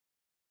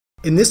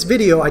In this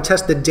video, I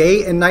test the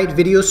day and night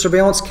video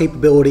surveillance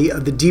capability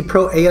of the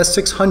D-Pro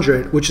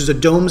AS600, which is a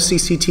dome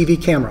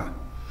CCTV camera.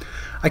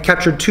 I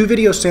captured 2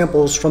 video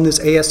samples from this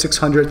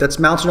AS600 that's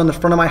mounted on the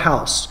front of my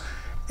house,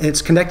 and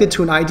it's connected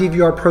to an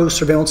iDVR Pro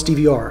surveillance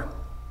DVR.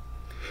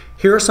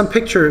 Here are some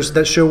pictures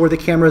that show where the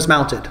camera is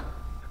mounted.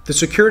 The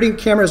security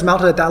camera is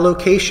mounted at that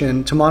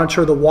location to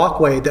monitor the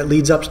walkway that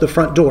leads up to the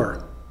front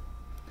door.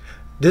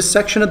 This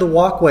section of the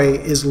walkway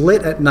is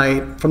lit at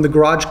night from the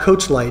garage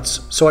coach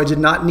lights, so I did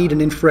not need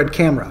an infrared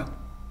camera.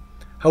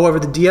 However,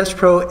 the DS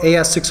Pro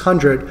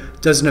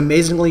AS600 does an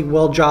amazingly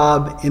well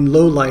job in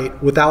low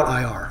light without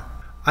IR.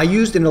 I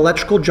used an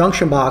electrical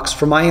junction box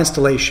for my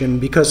installation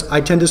because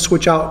I tend to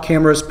switch out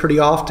cameras pretty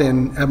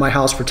often at my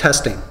house for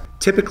testing.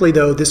 Typically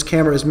though, this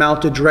camera is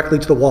mounted directly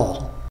to the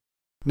wall.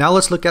 Now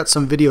let's look at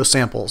some video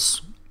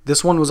samples.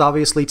 This one was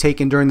obviously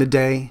taken during the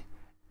day,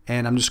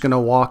 and I'm just going to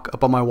walk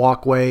up on my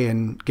walkway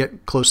and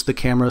get close to the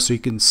camera so you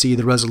can see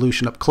the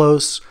resolution up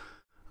close.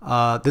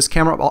 This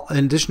camera,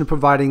 in addition to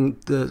providing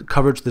the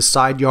coverage of the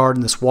side yard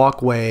and this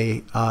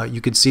walkway,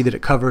 you can see that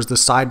it covers the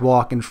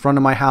sidewalk in front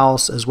of my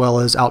house as well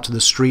as out to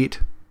the street.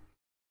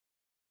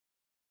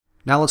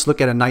 Now let's look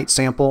at a night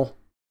sample.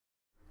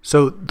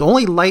 So the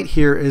only light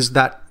here is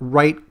that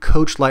right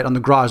coach light on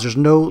the garage. There's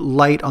no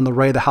light on the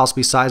right of the house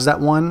besides that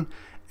one.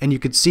 And you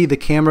can see the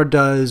camera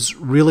does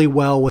really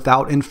well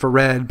without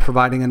infrared,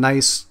 providing a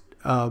nice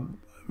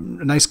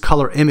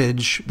color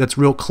image that's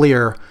real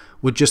clear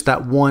with just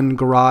that one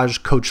garage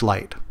coach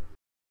light.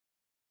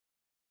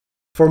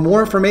 For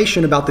more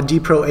information about the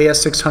D-Pro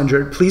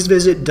AS600, please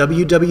visit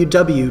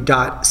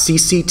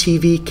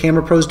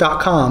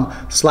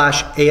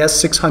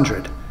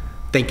www.cctvcamerapros.com/AS600.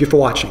 Thank you for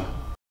watching.